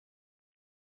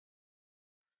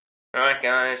Alright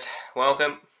guys,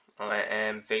 welcome. I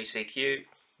am VCQ.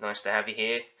 Nice to have you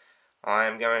here. I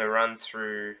am going to run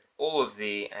through all of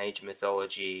the Age of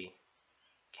Mythology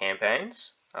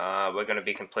campaigns. We're going to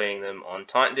be completing them on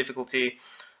Titan difficulty.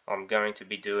 I'm going to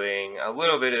be doing a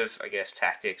little bit of,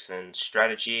 tactics and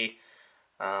strategy,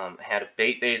 how to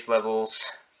beat these levels.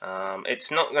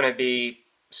 It's not going to be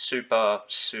super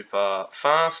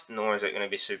fast, nor is it going to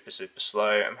be super slow.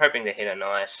 I'm hoping to hit a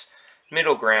nice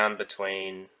middle ground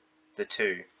between the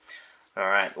two.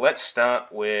 Alright, let's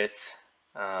start with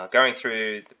going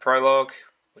through the prologue,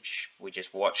 which we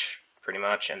just watch pretty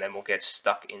much, and then we'll get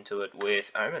stuck into it with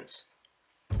Omens.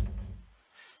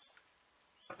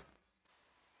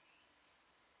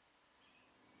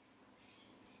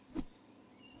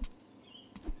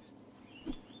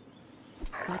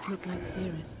 That looked like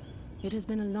Theris. It has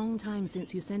been a long time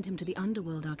since you sent him to the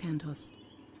underworld, Arcantos.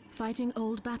 Fighting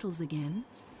old battles again?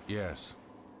 Yes.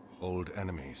 Old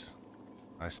enemies.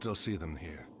 I still see them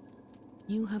here.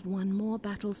 You have won more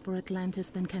battles for Atlantis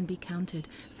than can be counted,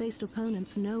 faced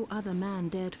opponents no other man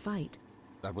dared fight.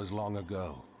 That was long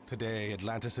ago. Today,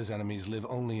 Atlantis' enemies live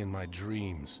only in my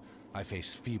dreams. I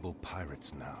face feeble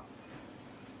pirates now.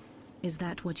 Is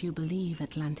that what you believe,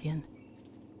 Atlantean?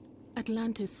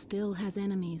 Atlantis still has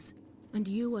enemies, and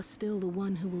you are still the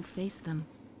one who will face them.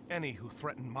 Any who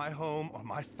threaten my home or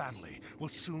my family will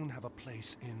soon have a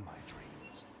place in my dreams.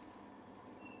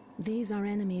 These are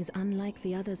enemies unlike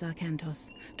the others, Arcantos.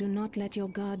 Do not let your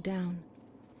guard down.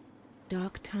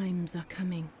 Dark times are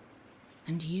coming,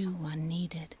 and you are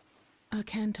needed.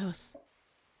 Arcantos,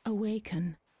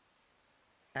 awaken.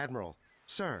 Admiral,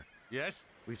 sir. Yes?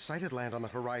 We've sighted land on the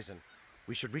horizon.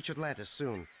 We should reach Atlantis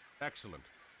soon. Excellent.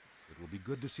 It will be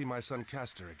good to see my son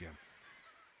Castor again.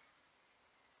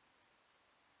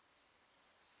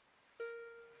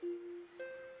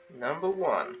 Number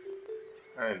 1,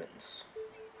 Omens.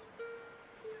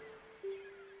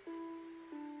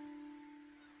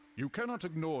 You cannot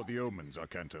ignore the omens,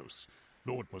 Arcantos.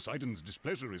 Lord Poseidon's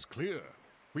displeasure is clear.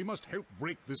 We must help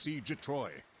break the siege at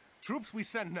Troy. Troops we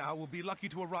send now will be lucky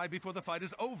to arrive before the fight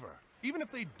is over. Even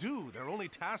if they do, their only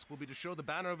task will be to show the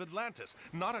banner of Atlantis,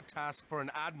 not a task for an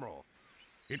admiral.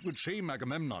 It would shame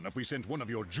Agamemnon if we sent one of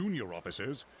your junior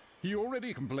officers. He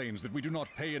already complains that we do not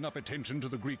pay enough attention to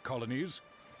the Greek colonies.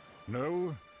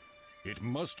 No, it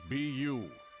must be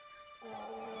you.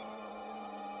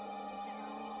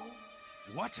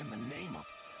 What in the name of...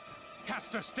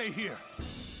 Castor, stay here!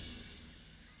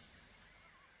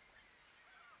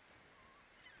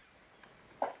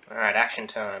 Alright, action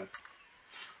time.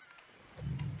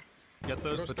 Get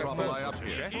those Petropoli up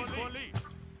here.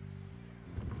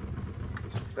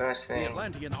 First The thing,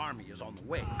 Atlantean army is on the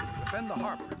way. Defend the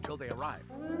harbor until they arrive.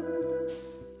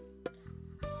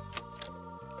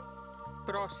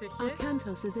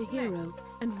 Arcantos is a hero,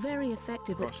 and very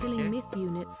effective at killing myth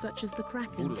units such as the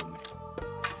Kraken.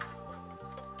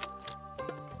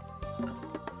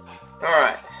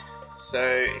 alright, so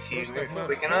if you move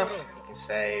quick enough, you can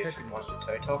save 1 to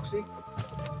Totoxy.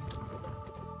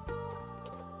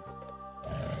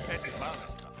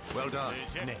 Well done.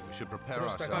 We should prepare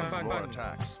ourselves for more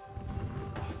attacks.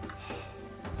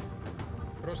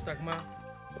 We're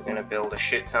going to build a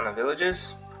shit ton of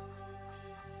villages.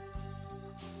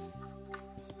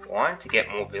 Why? To get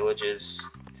more villages,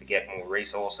 to get more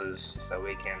resources, so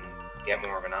we can get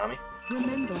more of an army.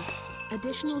 Remember,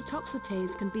 additional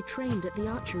Toxotes can be trained at the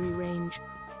archery range.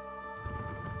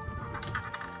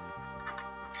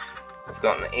 I've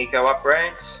gotten the eco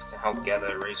upgrades to help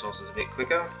gather resources a bit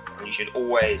quicker. And you should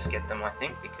always get them, I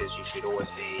think, because you should always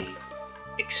be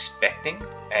expecting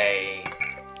a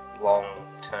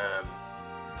long-term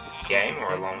game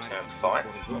or a long-term fight.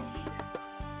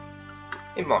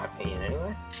 In my opinion,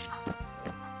 anyway.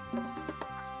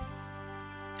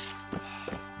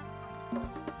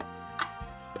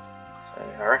 So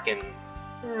I reckon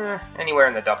anywhere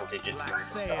in the double digits. Black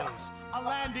sails, a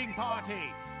landing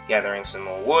party. Gathering some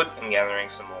more wood and gathering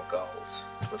some more gold.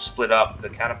 We've split up the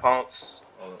catapults,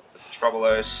 or the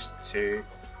Trobolos, to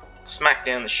smack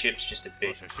down the ships just a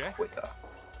bit quicker.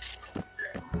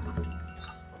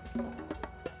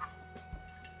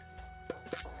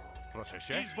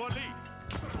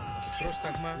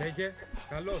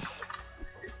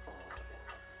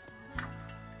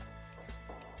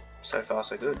 So far,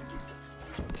 so good.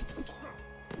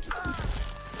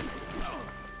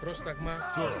 The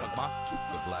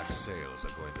black sails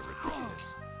are going to regret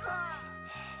this.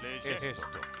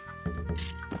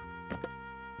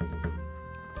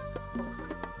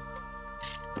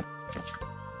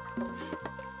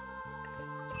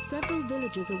 Several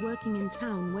villagers are working in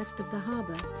town west of the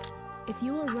harbor. If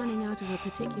you are running out of a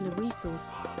particular resource,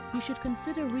 you should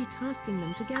consider retasking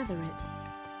them to gather it.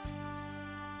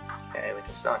 Okay, we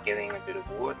can start getting a bit of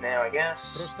wood now, I guess.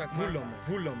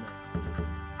 Βούλομαι.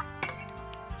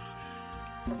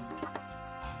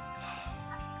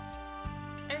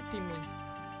 Έτοιμοι.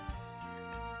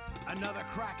 Another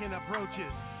kraken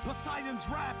approaches. Poseidon's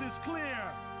wrath is clear.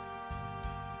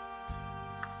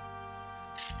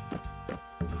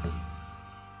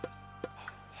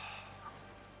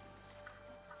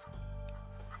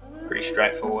 Pretty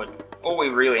straightforward. All we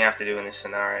really have to do in this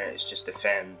scenario is just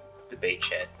defend the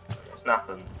beachhead. There's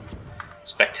nothing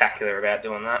spectacular about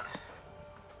doing that.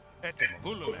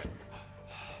 Βούλομαι.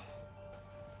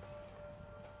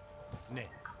 Ναι.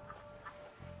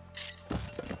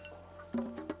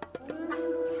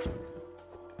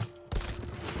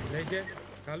 Λέγε,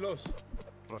 καλώς.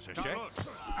 Πρόσεχε.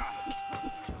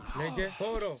 Λέγε,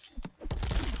 χώρο.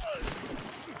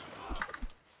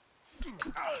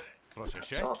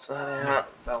 Πρόσεχε. Sorts that out.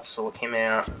 They'll sort him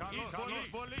out.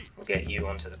 We'll get you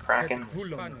onto the Kraken.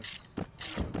 Βούλομαι.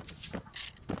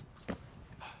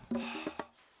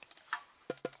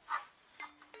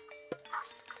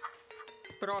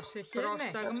 Πρόσεχε,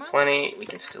 That's ναι. plenty. We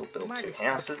can still build two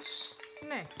houses.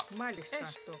 Ναι, μάλιστα.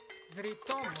 Έστω.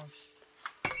 Δρυτόμος.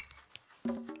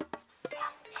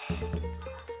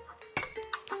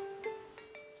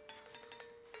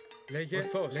 Λέγε,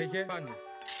 ορθώς. Λέγε, πάνω.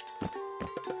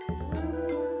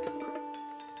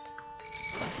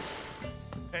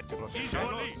 Έτοιμος.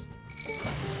 Εισβολή.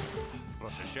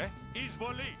 Πρόσεχε.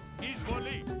 Εισβολή.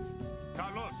 Εισβολή.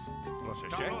 Καλώς.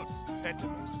 Πρόσεχε. Καλώς.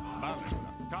 Έτοιμος.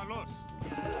 Μάλιστα. Καλώς.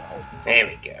 There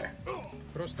we go.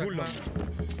 Πρόσταγμα.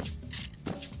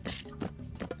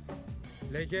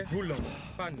 Λέγε, βούλομαι.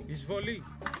 Πάνω. Εισβολή.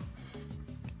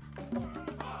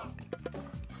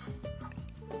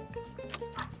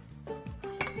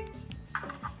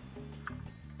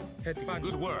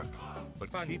 Good work. But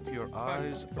keep your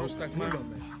eyes open. Πρόσταγμα.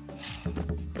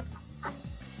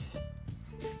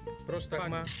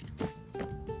 Πρόσταγμα.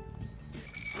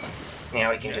 Now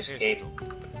we can just keep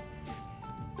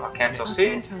Arcantos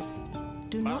here. Arcantos,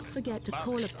 do not forget to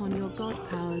call upon your god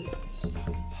powers.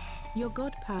 Your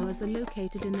god powers are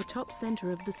located in the top center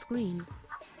of the screen.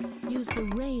 Use the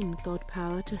rain god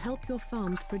power to help your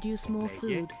farms produce more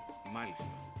food.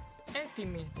 Μάλιστα.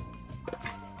 Έτοιμοι.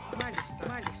 Μάλιστα.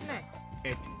 Μάλιστα. Ναι.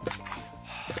 Έτοιμος.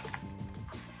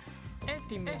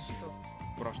 Έτοιμοι. Έστω.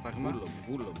 Πρόσταγμα. Βούλομαι.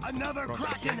 Βούλομαι. Another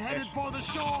Πρόσεχε. kraken headed Έστω. for the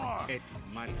shore. Έτοιμο.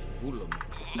 Μάλιστα. Βούλομαι.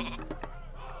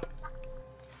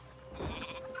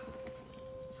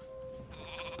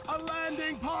 A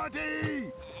landing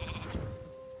party.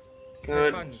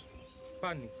 Good. Πάνω.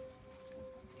 Πάνω.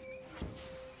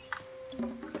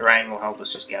 The rain will help us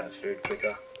just gather food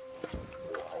quicker.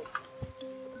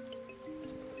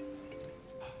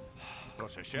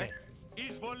 Πρόσεχε.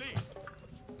 Εισβολή.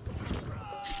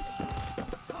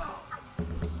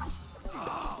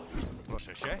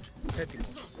 Πρόσεχε. Έτοιμος.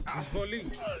 Εισβολή.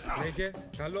 Λέγε,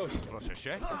 καλώς.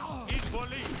 Πρόσεχε.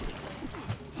 Εισβολή.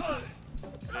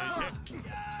 Λέγε.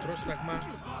 Πρόσταγμα.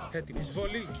 Έτοιμο.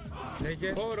 Εισβολή.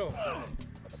 Λέγε, χώρο.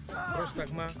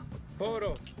 Πρόσταγμα.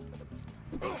 Χώρο.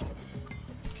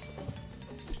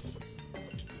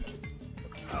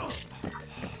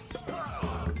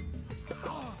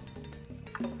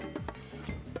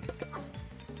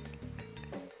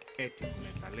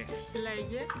 Έτοιμος. Τα λες.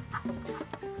 Λέγε.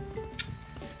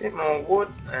 Bit more wood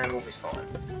and we'll be fine.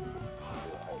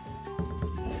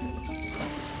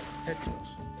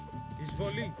 Έτοιμος.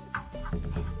 Εισβολή.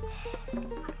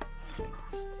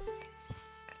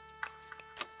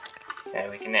 Okay,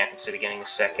 we can now consider getting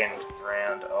a second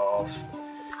round of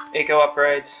eco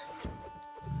upgrades.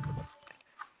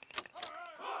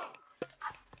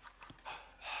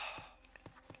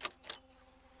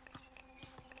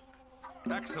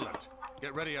 Excellent.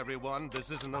 Get ready, everyone. This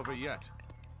isn't over yet.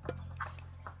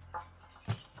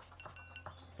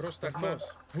 Πρόσταγμα.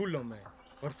 Βούλομαι.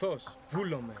 Ορθώς.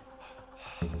 Βούλομαι.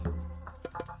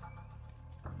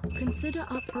 Consider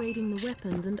upgrading the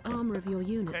weapons and armor of your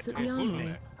units at the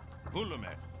armory.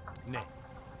 Βούλομαι. Ναι.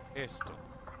 Έστω.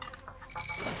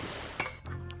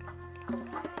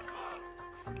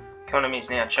 Economy's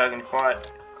now chugging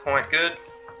quite good.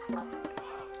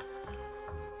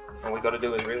 All we got to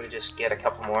do is really just get a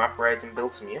couple more upgrades and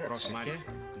build some units.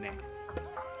 Μάλιστα. Ναι.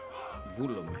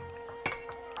 Βούλομαι.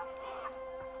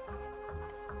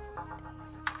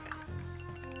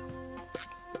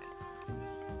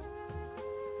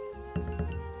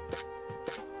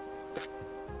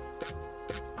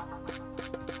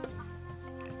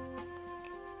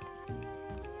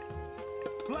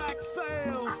 Black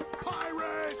sails.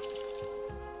 Pirates.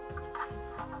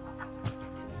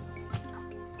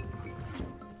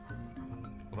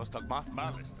 Prostagma.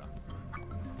 Malista.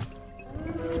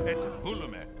 Et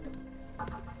Vulume.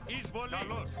 Εισβολή!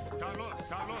 Καλώς!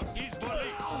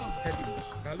 Εισβολή!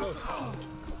 Έτοιμος. Καλώς.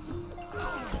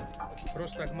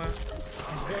 Πρόσταγμα.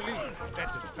 Εισβολή.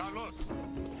 Έτοιμος. Καλώς!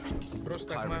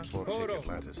 Πρόσταγμα. Pirates won't take Χώρο.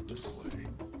 Atlantis this way.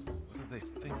 What are they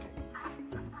thinking?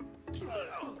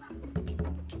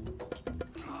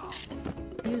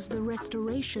 Use the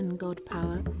restoration god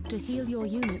power to heal your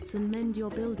units and mend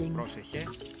your buildings. Πρόσεχε.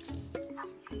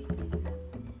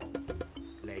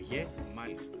 Λέγε.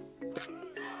 Μάλιστα.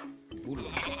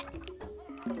 Βούλωμε.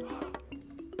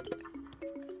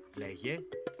 Λέγε.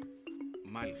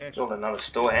 Μάλιστα. Build another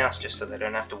storehouse just so they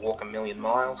don't have to walk a million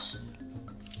miles.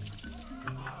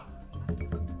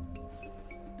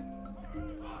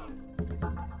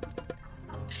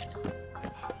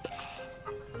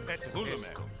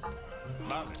 Esto.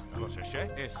 Μάλιστα. Πρόσεχε.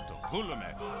 Esto.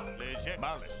 Βούλουμε. Λέγε.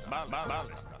 Μάλιστα.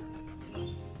 Μάλιστα.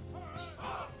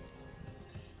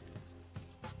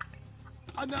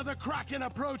 Another Kraken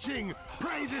approaching!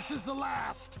 Pray this is the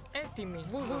last! Έτοιμοι.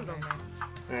 Βούλωμε.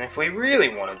 And if we really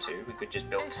wanted to, we could just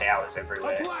build towers A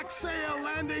everywhere. Black Sail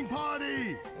landing party!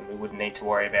 And we wouldn't need to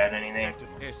worry about anything.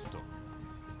 Esto.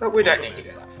 But we don't need to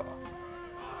go that far.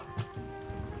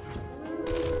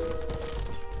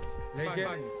 Λέγε.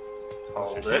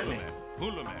 Hold it.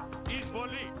 Βούλουμε.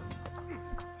 Εισβολή.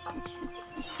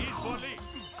 Εισβολή.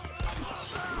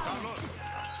 Καλώς.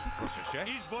 Πρόσεχε.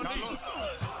 Εισβολή.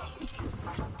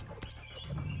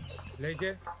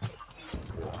 Λέγε.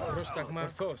 Πρόσταγμα.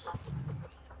 Ορθός.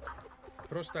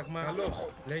 Πρόσταγμα. Καλώς.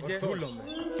 Λέγε. Βούλωμε.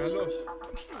 Καλώς.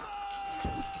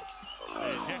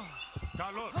 Λέγε.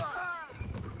 Καλώς.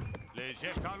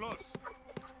 Λέγε. Καλώς.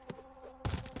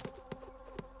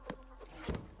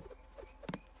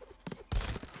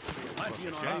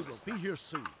 Πρόσεχε. Be here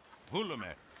soon.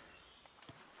 Βούλουμε.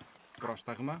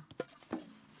 Πρόσταγμα.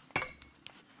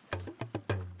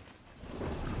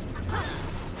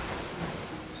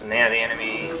 So now the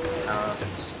enemy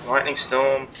casts Lightning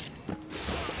Storm,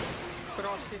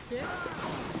 Πρόσεχε.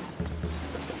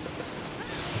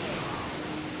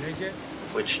 Λέγε.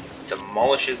 which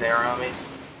demolishes our army,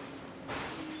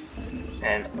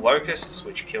 and Locusts,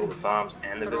 which kill the farms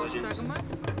and the villages. Πρόσταγμα.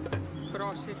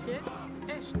 Πρόσεχε.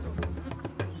 Έστω.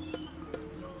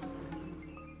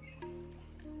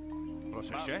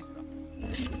 Πρόσεχε.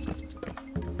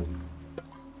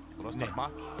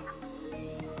 Πρόσταγμα.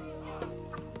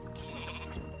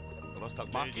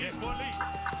 Πρόσταγμα. Εισβολή.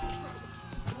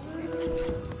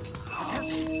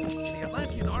 The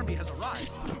Atlantean army has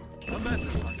arrived. Commence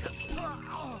it,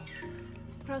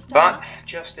 But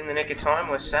just in the nick of time,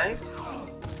 we're saved.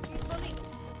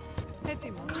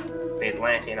 Έτοιμος. The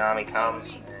Atlantean army comes,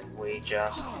 and we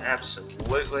just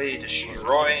absolutely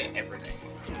destroy everything.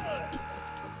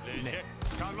 Λέγε.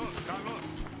 Καλώς. Καλώς.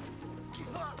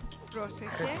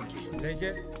 Πρόσεχε. Λέγε.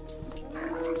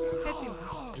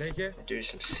 Έτοιμος. Λέγε. Do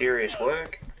some serious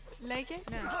work. Λέγε.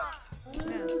 Ναι.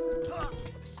 Ναι.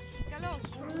 Καλώς.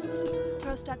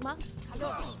 Πρόσταγμα.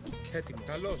 Καλώς. Έτοιμο.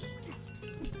 Καλώς.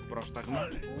 Πρόσταγμα.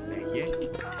 Λέγε.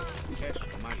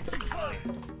 Έστω. Μάλιστα.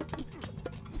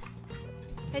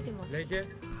 Έτοιμος. Λέγε.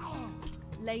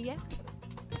 Λέγε.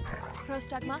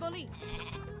 Πρόσταγμα.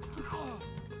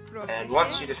 And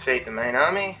once you defeat the main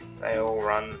army, they all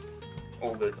run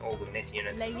all the myth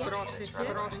units. And the units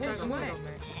Πρόσεχε. run. Πρόσταγμα.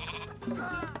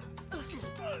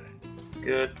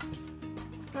 Good.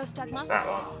 Πρόσταγμα. What's that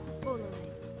one?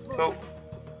 Cool.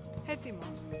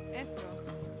 Έτοιμος. Έστω.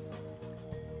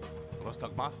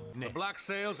 Πρόσταγμα. The black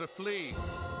sails are fleeing.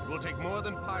 It will take more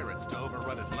than pirates to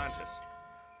overrun Atlantis.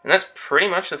 And that's pretty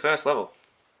much the first level.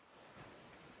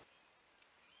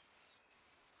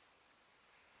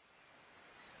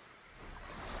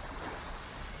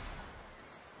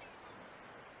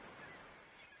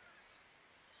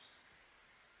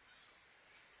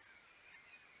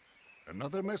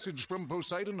 Another message from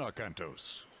Poseidon,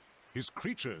 Arcantos. His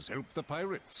creatures help the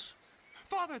pirates.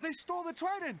 Father, they stole the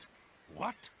Trident!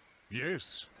 What?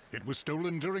 Yes, it was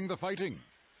stolen during the fighting.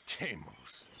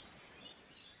 Chamos.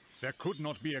 There could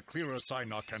not be a clearer sign,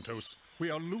 Arcantos. We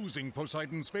are losing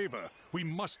Poseidon's favor. We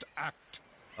must act.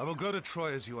 I will go to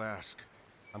Troy as you ask.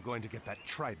 I'm going to get that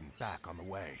Trident back on the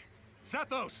way.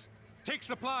 Zethos! Take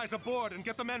supplies aboard and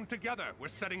get the men together. We're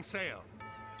setting sail.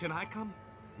 Can I come?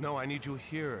 No, I need you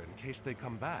here in case they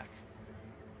come back.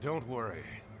 Don't worry.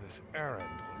 This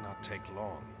errand will not take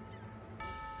long.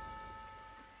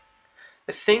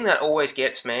 The thing that always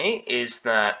gets me is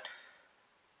that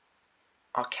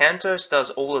Arcantos does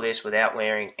all of this without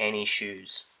wearing any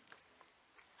shoes.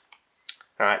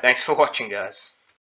 Alright, thanks for watching, guys.